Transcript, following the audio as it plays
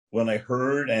when I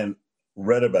heard and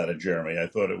read about it, Jeremy, I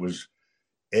thought it was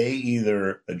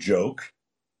either a joke,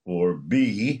 or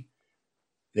B,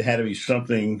 there had to be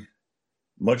something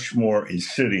much more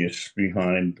insidious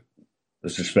behind the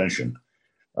suspension.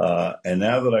 And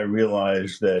now that I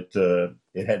realize that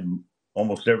it had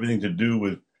almost everything to do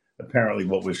with apparently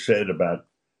what was said about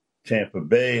Tampa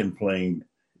Bay and playing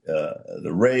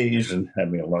the Rays and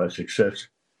having a lot of success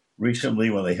recently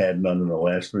when they had none in the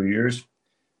last 3 years,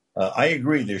 I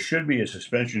agree there should be a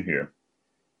suspension here.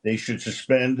 They should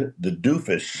suspend the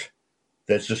doofus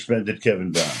that suspended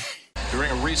Kevin Brown.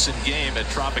 During a recent game at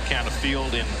Tropicana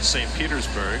Field in St.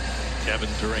 Petersburg, Kevin,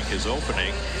 during his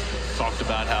opening, talked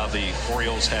about how the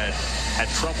Orioles had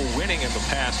trouble winning in the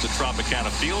past at Tropicana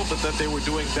Field, but that they were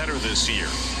doing better this year.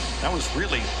 That was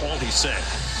really all he said.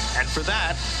 And for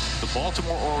that, the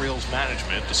Baltimore Orioles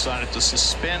management decided to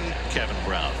suspend Kevin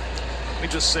Brown. Let me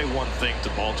just say one thing to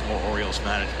Baltimore Orioles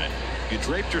management. You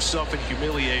draped yourself in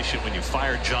humiliation when you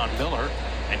fired John Miller,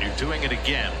 and you're doing it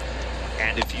again.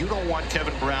 And if you don't want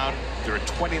Kevin Brown, there are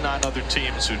 29 other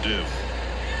teams who do.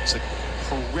 It's a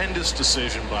horrendous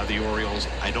decision by the Orioles.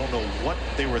 I don't know what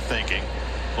they were thinking,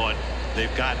 but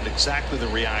they've gotten exactly the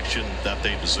reaction that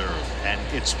they deserve. And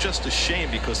it's just a shame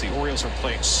because the Orioles are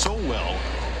playing so well,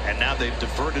 and now they've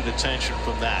diverted attention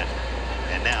from that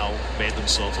and now made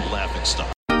themselves a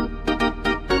laughingstock.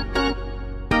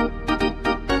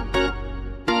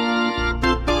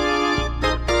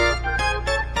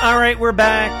 All right, we're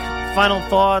back. Final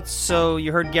thoughts. So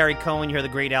you heard Gary Cohen, you heard the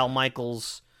great Al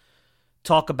Michaels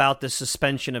talk about the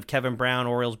suspension of Kevin Brown,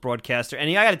 Orioles broadcaster. And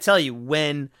I got to tell you,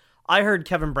 when I heard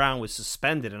Kevin Brown was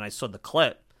suspended and I saw the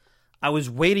clip, I was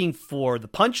waiting for the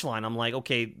punchline. I'm like,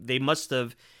 okay, he must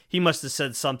have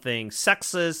said something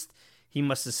sexist. He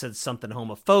must have said something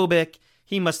homophobic.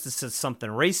 He must have said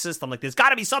something racist. I'm like, there's got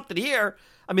to be something here.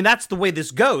 I mean, that's the way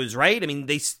this goes, right? I mean,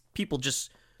 people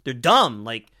just, they're dumb.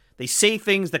 Like, they say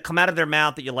things that come out of their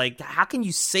mouth that you're like, how can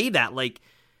you say that? Like,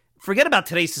 forget about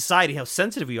today's society, how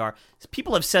sensitive we are.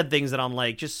 People have said things that I'm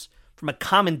like, just from a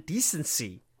common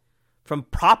decency, from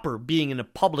proper being in a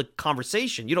public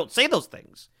conversation, you don't say those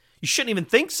things. You shouldn't even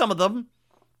think some of them.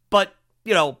 But,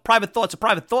 you know, private thoughts are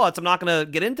private thoughts. I'm not going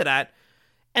to get into that.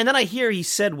 And then I hear he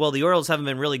said, well, the Orioles haven't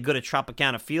been really good at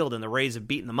Tropicana Field and the Rays have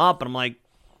beaten them up. And I'm like,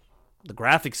 the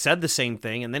graphic said the same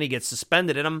thing. And then he gets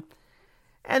suspended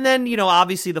and then, you know,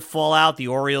 obviously the fallout, the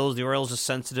Orioles are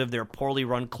sensitive. They're a poorly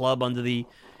run club under the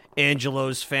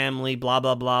Angelos family, blah,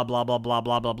 blah, blah, blah, blah, blah,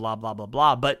 blah, blah, blah, blah, blah,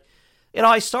 blah. But, you know,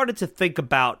 I started to think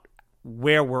about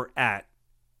where we're at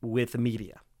with the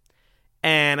media.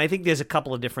 And I think there's a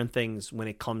couple of different things when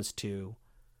it comes to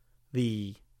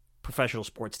the professional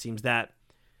sports teams that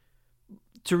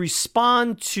to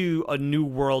respond to a new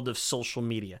world of social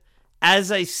media,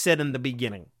 as I said in the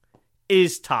beginning,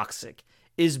 is toxic,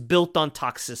 is built on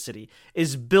toxicity,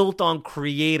 is built on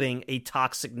creating a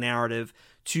toxic narrative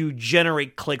to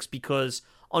generate clicks because,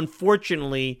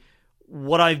 unfortunately,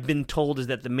 what I've been told is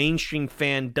that the mainstream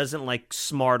fan doesn't like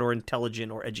smart or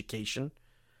intelligent or education.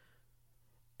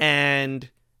 And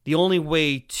the only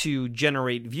way to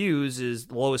generate views is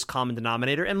the lowest common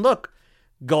denominator. And look,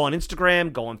 go on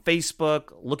Instagram, go on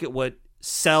Facebook, look at what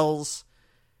sells.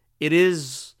 It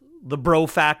is the bro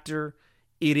factor.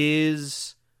 It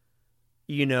is,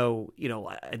 you know,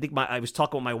 I think I was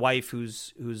talking with my wife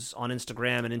who's on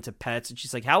Instagram and into pets, and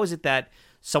she's like, how is it that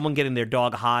someone getting their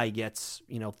dog high gets,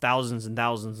 you know, thousands and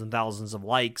thousands and thousands of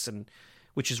likes, and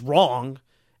which is wrong,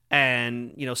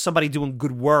 and, you know, somebody doing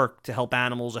good work to help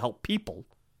animals or help people,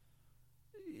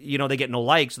 you know, they get no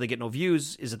likes, or they get no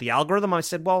views. Is it the algorithm? I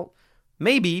said, well,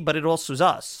 maybe, but it also is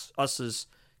us as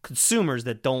consumers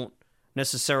that don't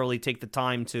necessarily take the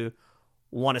time to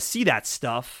want to see that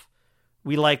stuff.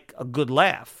 We like a good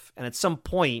laugh. And at some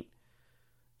point,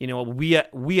 you know,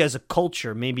 we as a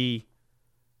culture maybe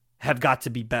have got to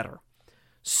be better.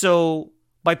 So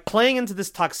by playing into this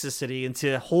toxicity,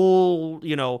 into whole,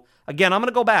 you know, again, I'm going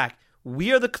to go back.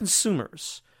 We are the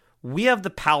consumers. We have the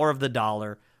power of the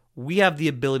dollar. We have the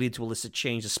ability to elicit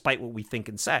change despite what we think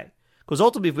and say. Because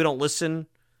ultimately, if we don't listen,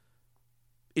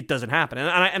 it doesn't happen.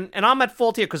 And I'm at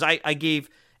fault here because I gave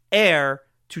air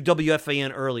to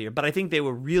WFAN earlier, but I think they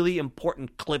were really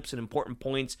important clips and important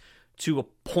points to a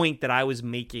point that I was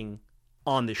making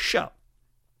on this show.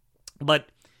 But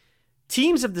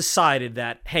teams have decided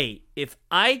that, hey, if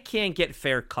I can't get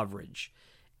fair coverage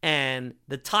and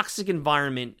the toxic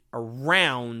environment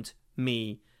around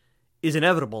me is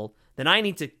inevitable, then I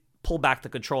need to pull back the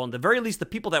control. And at the very least, the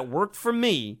people that work for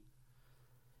me,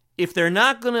 if they're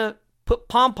not going to put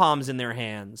pom-poms in their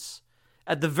hands,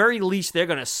 at the very least, they're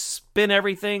going to spin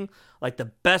everything like the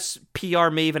best PR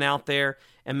maven out there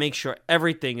and make sure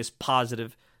everything is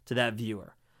positive to that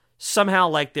viewer. Somehow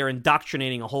like they're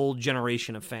indoctrinating a whole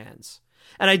generation of fans.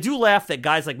 And I do laugh that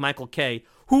guys like Michael Kay,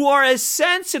 who are as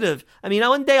sensitive. I mean,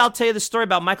 one day I'll tell you the story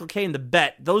about Michael Kay and the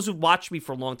bet. Those who watched me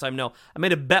for a long time know I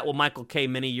made a bet with Michael Kay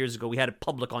many years ago. We had it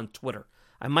public on Twitter.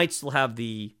 I might still have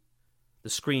the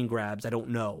screen grabs. I don't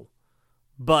know.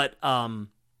 But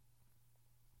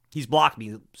he's blocked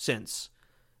me since.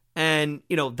 And,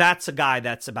 that's a guy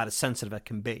that's about as sensitive as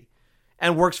can be.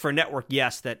 And works for a network,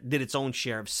 yes, that did its own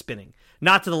share of spinning.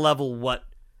 Not to the level what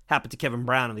happened to Kevin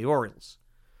Brown and the Orioles.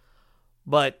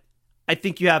 But I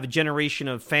think you have a generation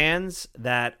of fans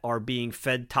that are being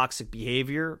fed toxic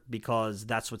behavior because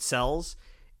that's what sells.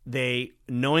 They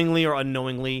knowingly or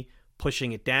unknowingly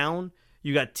pushing it down.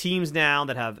 You got teams now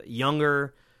that have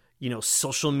younger,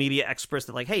 social media experts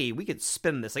that like, hey, we could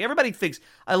spin this. Like everybody thinks,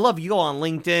 I love you go on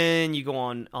LinkedIn, you go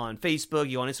on Facebook,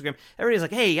 you go on Instagram. Everybody's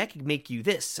like, hey, I could make you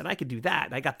this and I could do that.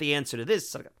 And I got the answer to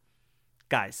this.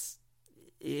 Guys,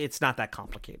 it's not that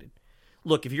complicated.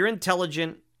 Look, if you're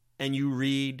intelligent and you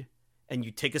read and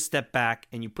you take a step back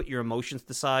and you put your emotions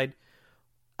aside,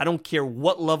 I don't care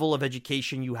what level of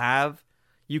education you have,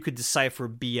 you could decipher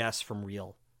BS from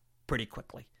real pretty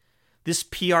quickly. This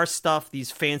PR stuff, these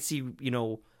fancy,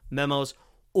 memos,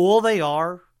 all they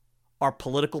are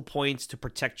political points to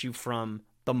protect you from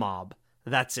the mob.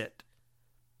 That's it.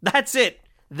 That's it.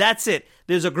 That's it.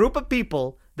 There's a group of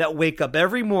people that wake up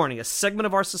every morning, a segment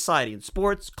of our society in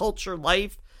sports, culture,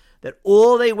 life, that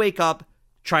all they wake up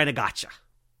trying to gotcha.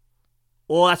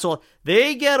 Well, that's all.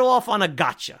 They get off on a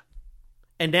gotcha.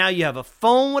 And now you have a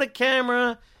phone with a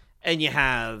camera and you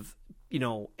have,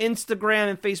 Instagram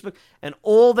and Facebook, and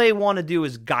all they want to do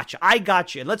is gotcha. I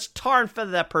got you. And let's tar and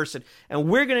feather that person. And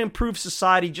we're going to improve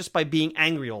society just by being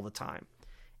angry all the time.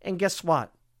 And guess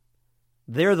what?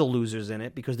 They're the losers in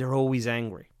it because they're always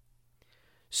angry.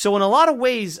 So in a lot of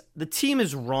ways, the team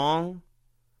is wrong,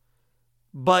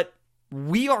 but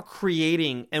we are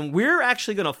creating, and we're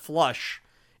actually going to flush,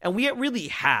 and we really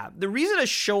have. The reason a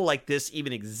show like this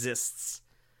even exists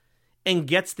and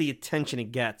gets the attention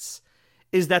it gets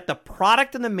is that the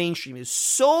product in the mainstream is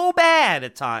so bad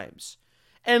at times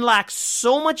and lacks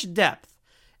so much depth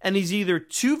and is either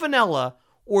too vanilla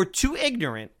or too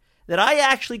ignorant that I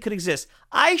actually could exist.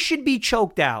 I should be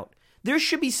choked out. There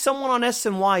should be someone on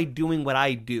SNY doing what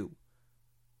I do.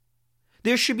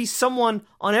 There should be someone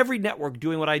on every network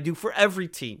doing what I do for every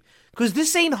team. Because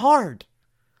this ain't hard.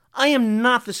 I am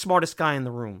not the smartest guy in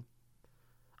the room.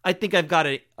 I think I've got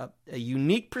a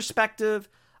unique perspective.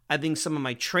 I think some of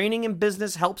my training in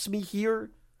business helps me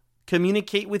here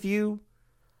communicate with you.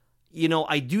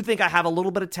 I do think I have a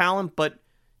little bit of talent, but,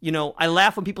 I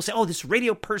laugh when people say, oh, this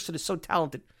radio person is so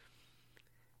talented.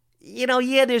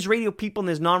 Yeah, there's radio people and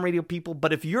there's non-radio people,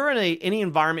 but if you're in any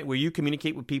environment where you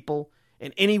communicate with people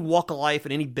in any walk of life,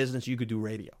 in any business, you could do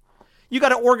radio. You got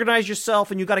to organize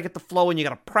yourself and you got to get the flow and you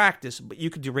got to practice, but you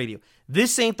could do radio.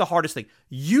 This ain't the hardest thing.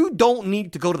 You don't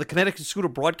need to go to the Connecticut School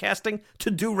of Broadcasting to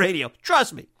do radio.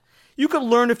 Trust me. You can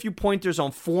learn a few pointers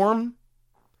on form,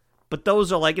 but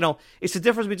those are like, it's the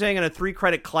difference between taking a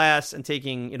 3-credit class and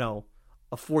taking, a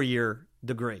 4-year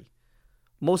degree.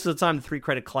 Most of the time, the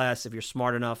 3-credit class, if you're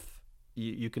smart enough,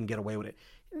 you can get away with it.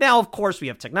 Now, of course, we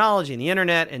have technology and the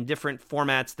internet and different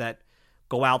formats that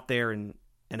go out there and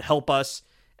help us.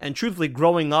 And truthfully,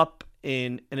 growing up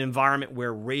in an environment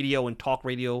where radio and talk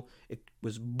radio it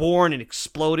was born and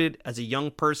exploded as a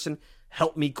young person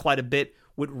helped me quite a bit.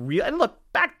 And look,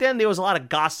 back then there was a lot of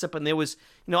gossip and there was,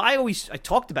 I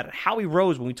talked about it. Howie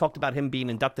Rose, when we talked about him being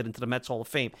inducted into the Mets Hall of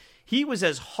Fame, he was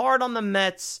as hard on the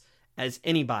Mets as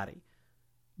anybody.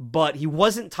 But he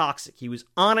wasn't toxic. He was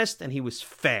honest and he was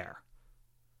fair.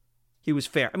 He was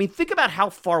fair. I mean, think about how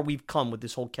far we've come with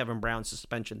this whole Kevin Brown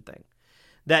suspension thing.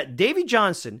 That Davey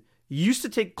Johnson used to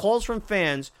take calls from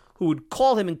fans who would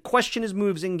call him and question his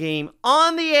moves in game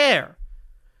on the air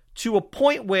to a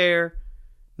point where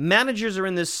managers are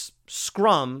in this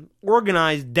scrum,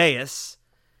 organized dais,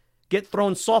 get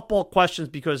thrown softball questions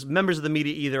because members of the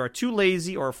media either are too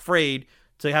lazy or afraid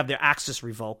to have their access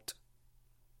revoked.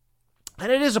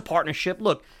 And it is a partnership.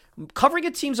 Look, covering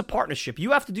a team's a partnership.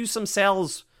 You have to do some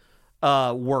sales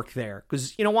work there.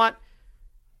 Because you know what?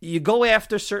 You go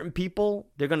after certain people,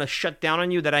 they're going to shut down on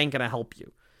you. That ain't going to help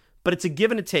you. But it's a give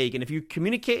and a take. And if you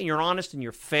communicate and you're honest and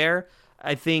you're fair,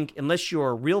 I think unless you're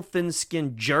a real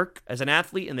thin-skinned jerk as an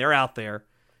athlete and they're out there,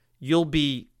 you'll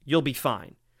be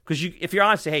fine. Because if you're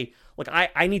honest, say, hey, look,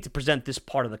 I need to present this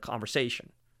part of the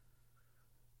conversation.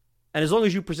 And as long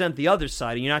as you present the other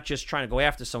side and you're not just trying to go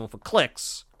after someone for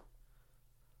clicks.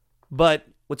 But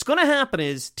what's going to happen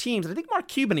is teams, and I think Mark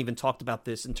Cuban even talked about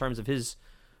this in terms of his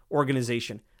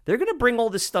organization, They're going to bring all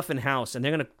this stuff in-house, and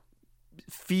they're going to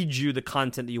feed you the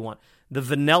content that you want. The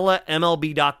vanilla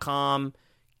MLB.com,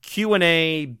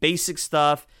 Q&A, basic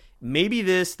stuff, maybe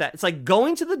this, that. It's like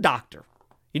going to the doctor.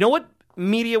 You know what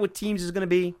media with teams is going to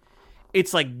be?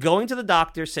 It's like going to the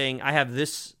doctor saying, I have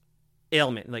this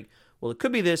ailment. Like, well, it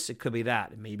could be this, it could be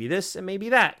that. It may be this, it may be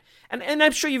that. And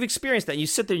I'm sure you've experienced that. You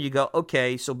sit there and you go,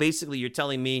 okay, so basically you're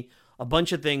telling me a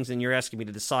bunch of things and you're asking me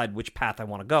to decide which path I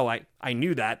want to go. I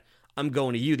knew that. I'm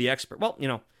going to you, the expert. Well,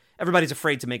 everybody's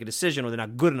afraid to make a decision, or they're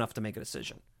not good enough to make a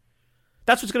decision.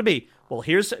 That's what's going to be. Well,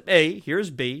 here's A, here's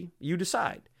B, you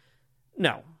decide.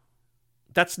 No,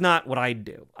 that's not what I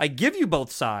do. I give you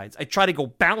both sides. I try to go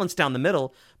balance down the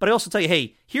middle, but I also tell you,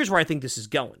 hey, here's where I think this is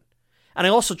going. And I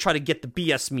also try to get the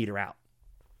BS meter out.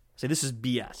 Say, this is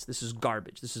BS. This is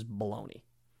garbage. This is baloney.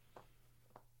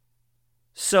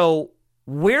 So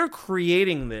we're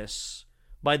creating this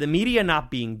by the media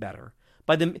not being better.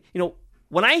 By the,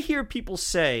 when I hear people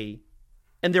say,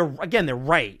 and they're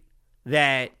right,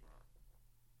 that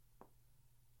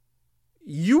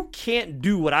you can't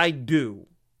do what I do,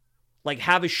 like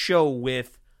have a show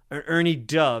with Ernie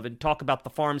Dove and talk about the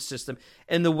farm system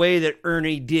and the way that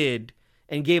Ernie did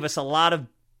and gave us a lot of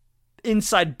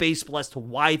inside baseball as to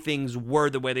why things were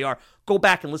the way they are. Go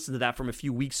back and listen to that from a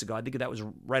few weeks ago. I think that was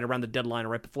right around the deadline or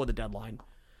right before the deadline.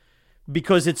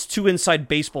 Because it's too inside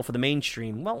baseball for the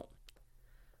mainstream. Well,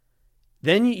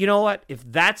 then you know what? If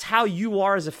that's how you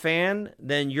are as a fan,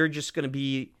 then you're just going to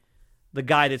be the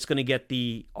guy that's going to get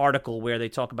the article where they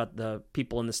talk about the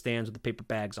people in the stands with the paper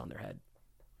bags on their head.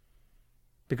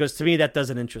 Because to me, that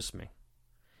doesn't interest me.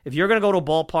 If you're going to go to a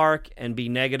ballpark and be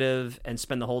negative and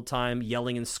spend the whole time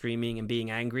yelling and screaming and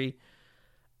being angry,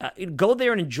 go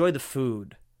there and enjoy the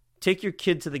food. Take your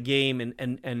kid to the game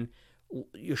and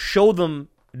you show them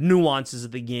nuances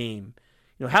of the game.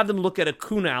 Have them look at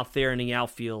Acuna out there in the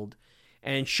outfield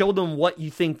and show them what you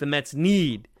think the Mets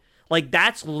need. Like,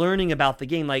 that's learning about the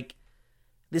game. Like,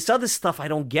 this other stuff I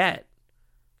don't get.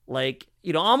 Like,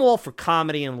 I'm all for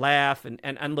comedy and laugh.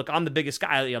 And look, I'm the biggest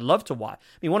guy. I love to watch.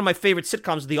 I mean, one of my favorite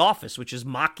sitcoms is The Office, which is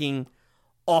mocking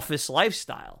office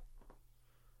lifestyle.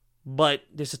 But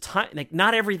there's a time, like,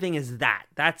 not everything is that.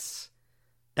 That's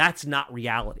not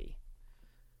reality.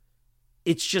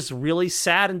 It's just really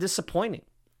sad and disappointing.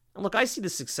 And look, I see the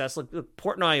success. Look,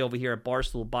 Portnoy over here at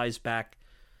Barstool buys back,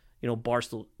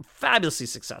 Barstool, fabulously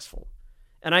successful.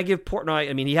 And I give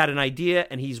Portnoy, he had an idea,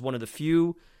 and he's one of the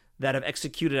few that have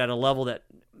executed at a level that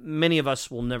many of us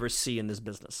will never see in this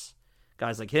business.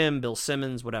 Guys like him, Bill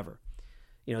Simmons, whatever.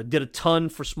 Did a ton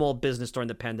for small business during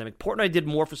the pandemic. Portnoy did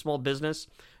more for small business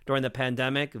during the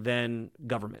pandemic than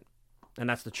government. And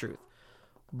that's the truth.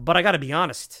 But I got to be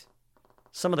honest.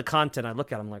 Some of the content I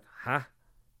look at, I'm like,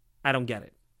 I don't get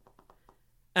it.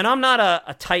 And I'm not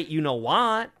a tight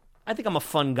you-know-what. I think I'm a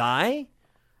fun guy.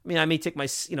 I may take my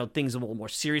things a little more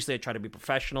seriously. I try to be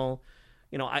professional.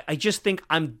 I just think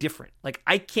I'm different. Like,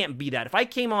 I can't be that. If I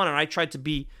came on and I tried to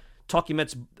be Talking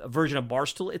Mets version of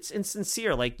Barstool, it's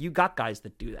insincere. Like, you got guys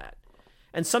that do that.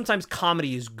 And sometimes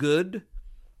comedy is good.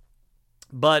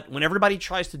 But when everybody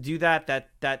tries to do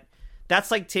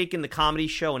that's like taking the comedy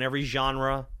show in every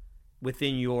genre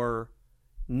within your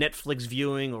Netflix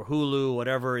viewing or Hulu,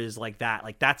 whatever is like that.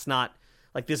 Like, that's not,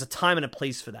 like, there's a time and a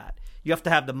place for that. You have to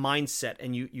have the mindset,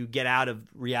 and you get out of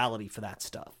reality for that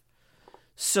stuff.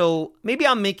 So maybe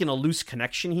I'm making a loose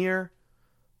connection here,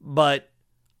 but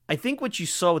I think what you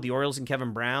saw with the Orioles and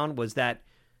Kevin Brown was that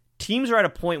teams are at a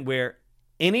point where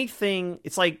anything,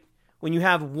 it's like when you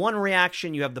have one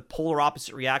reaction, you have the polar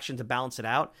opposite reaction to balance it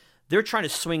out. They're trying to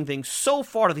swing things so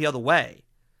far to the other way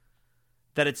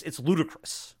that it's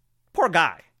ludicrous. Poor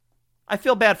guy. I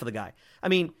feel bad for the guy.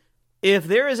 If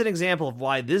there is an example of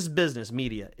why this business,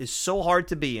 media, is so hard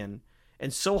to be in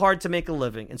and so hard to make a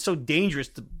living and so dangerous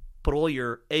to put all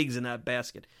your eggs in that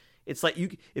basket, it's like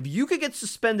if you could get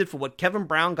suspended for what Kevin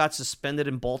Brown got suspended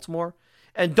in Baltimore,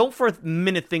 and don't for a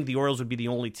minute think the Orioles would be the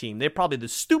only team. They're probably the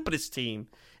stupidest team,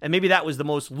 and maybe that was the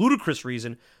most ludicrous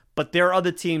reason, but there are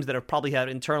other teams that have probably had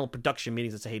internal production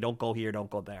meetings that say, hey, don't go here, don't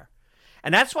go there.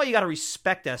 And that's why you got to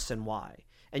respect SNY,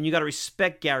 and you got to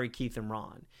respect Gary, Keith, and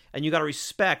Ron. And you got to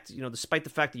respect, despite the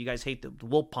fact that you guys hate the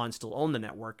Wilpons still own the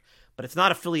network, but it's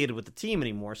not affiliated with the team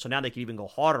anymore, so now they can even go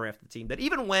harder after the team. That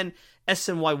even when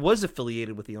SNY was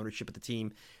affiliated with the ownership of the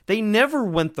team, they never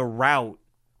went the route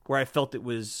where I felt it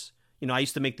was, I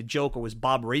used to make the joke, or was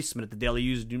Bob Raceman at the Daily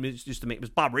News used to make, it was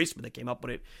Bob Raceman that came up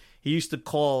with it. He used to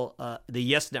call the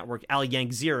Yes Network Al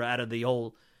Jazeera out of the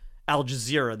old Al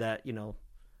Jazeera that,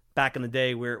 back in the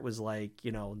day where it was like,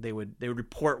 they would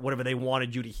report whatever they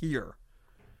wanted you to hear,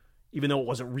 even though it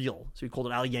wasn't real. So he called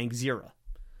it Al Jazeera.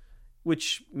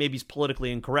 which maybe is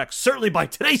politically incorrect, certainly by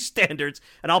today's standards,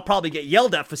 and I'll probably get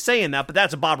yelled at for saying that, but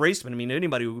that's a Bob Raceman. I mean,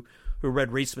 anybody who read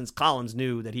Raceman's columns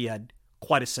knew that he had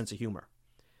quite a sense of humor.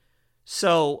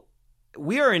 So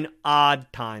we are in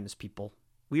odd times, people.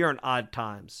 We are in odd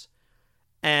times.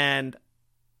 And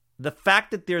the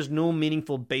fact that there's no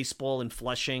meaningful baseball in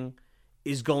Flushing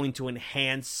is going to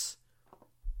enhance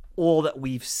all that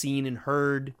we've seen and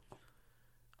heard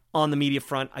on the media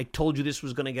front. I told you this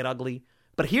was going to get ugly.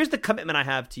 But here's the commitment I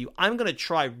have to you. I'm going to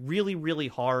try really, really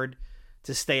hard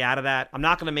to stay out of that. I'm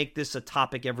not going to make this a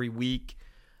topic every week.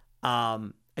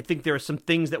 I think there are some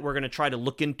things that we're going to try to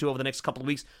look into over the next couple of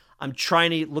weeks. I'm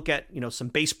trying to look at, some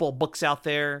baseball books out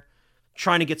there,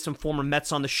 trying to get some former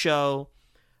Mets on the show.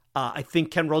 I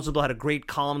think Ken Rosenthal had a great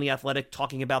column in The Athletic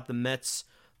talking about the Mets'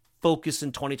 focus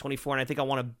in 2024, and I think I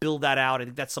want to build that out. I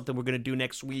think that's something we're going to do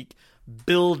next week.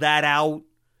 Build that out.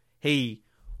 Hey,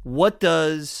 what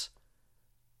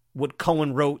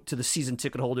Cohen wrote to the season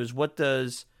ticket holders, what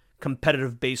does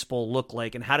competitive baseball look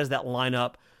like, and how does that line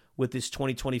up with this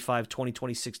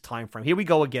 2025-2026 timeframe? Here we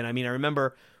go again. I mean, I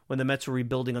remember when the Mets were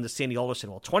rebuilding under Sandy Alderson.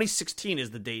 Well, 2016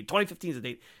 is the date. 2015 is the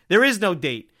date. There is no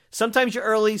date. Sometimes you're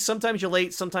early, sometimes you're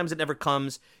late, sometimes it never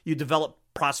comes. You develop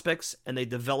prospects, and they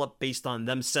develop based on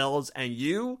themselves and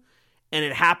you, and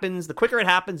it happens. The quicker it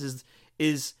happens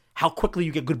is how quickly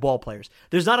you get good ball players.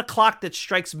 There's not a clock that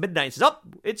strikes midnight and says, oh,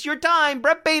 it's your time,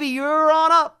 Brett Baty, you're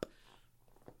on up.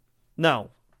 No.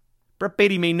 Brett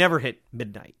Baty may never hit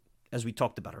midnight, as we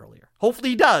talked about earlier. Hopefully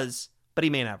he does, but he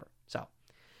may never. So,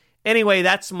 anyway,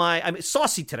 that's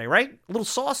saucy today, right? A little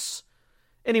sauce.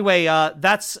 Anyway,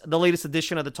 that's the latest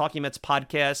edition of the Talking Mets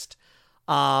podcast.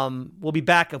 We'll be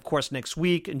back, of course, next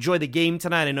week. Enjoy the game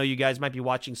tonight. I know you guys might be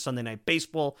watching Sunday Night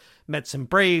Baseball, Mets and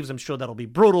Braves. I'm sure that'll be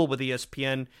brutal with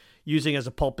ESPN using as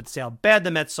a pulpit to say how bad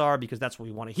the Mets are, because that's what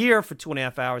we want to hear for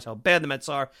 2.5 hours, how bad the Mets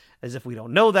are, as if we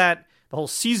don't know that. The whole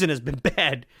season has been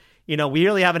bad. We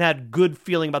really haven't had good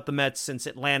feeling about the Mets since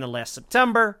Atlanta last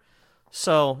September.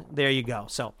 So there you go.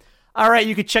 So, all right,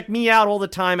 you can check me out all the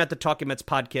time at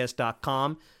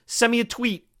thetalkingmetspodcast.com. Send me a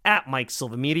tweet at Mike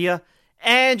Silva Media.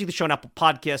 And you can show on Apple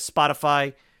Podcasts,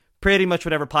 Spotify, pretty much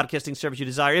whatever podcasting service you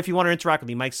desire. If you want to interact with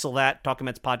me, Mike Silva at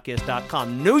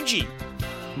talkingmetspodcast.com. No G.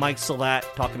 Mike Silva at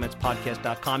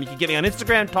talkingmetspodcast.com. You can get me on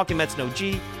Instagram, talkingmets no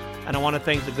G. And I want to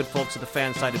thank the good folks at the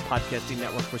Fan-Sided Podcasting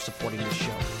Network for supporting this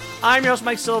show. I'm your host,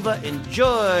 Mike Silva.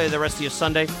 Enjoy the rest of your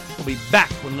Sunday. We'll be back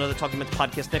with another Talking Mets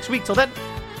podcast next week. Till then,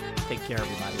 take care,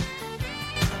 everybody.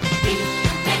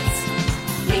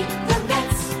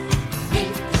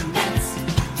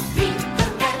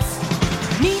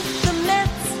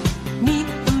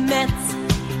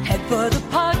 Head for the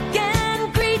park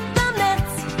and greet the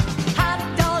Mets. Hot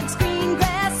dogs, green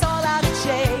grass, all out of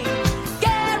shade.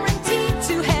 Guaranteed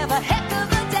to have a heck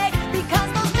of a day,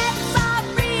 because those Mets are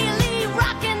really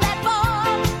rocking that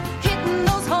ball, hitting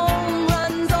those home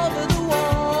runs over the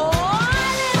wall.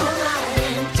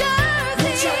 In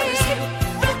Jersey,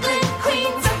 Brooklyn,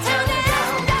 Queens, uptown and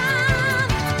down.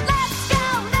 Let's go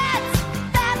Mets,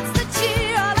 that's the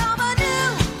cheer all over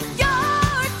New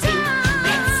York town.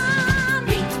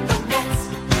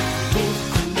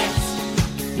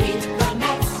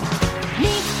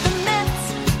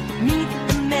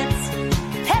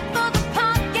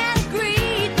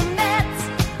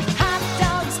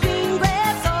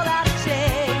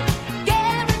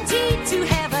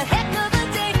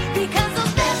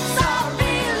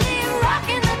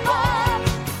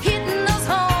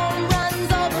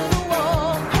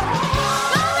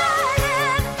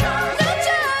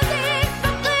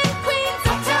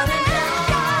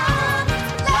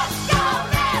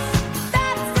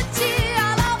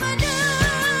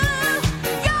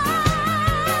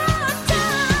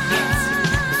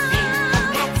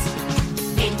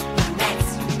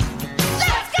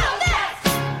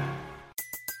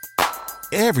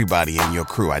 Everybody in your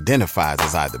crew identifies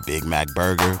as either Big Mac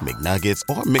Burger, McNuggets,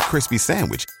 or McCrispy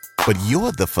Sandwich. But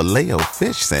you're the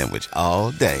Filet-O-Fish Sandwich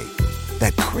all day.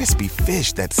 That crispy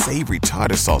fish, that savory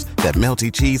tartar sauce, that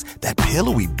melty cheese, that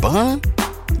pillowy bun.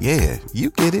 Yeah, you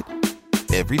get it.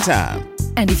 Every time.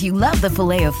 And if you love the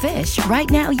Filet-O-Fish, right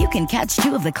now you can catch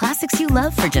two of the classics you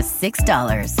love for just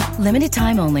 $6. Limited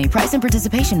time only. Price and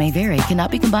participation may vary.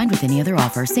 Cannot be combined with any other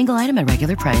offer. Single item at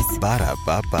regular price.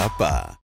 Ba-da-ba-ba-ba.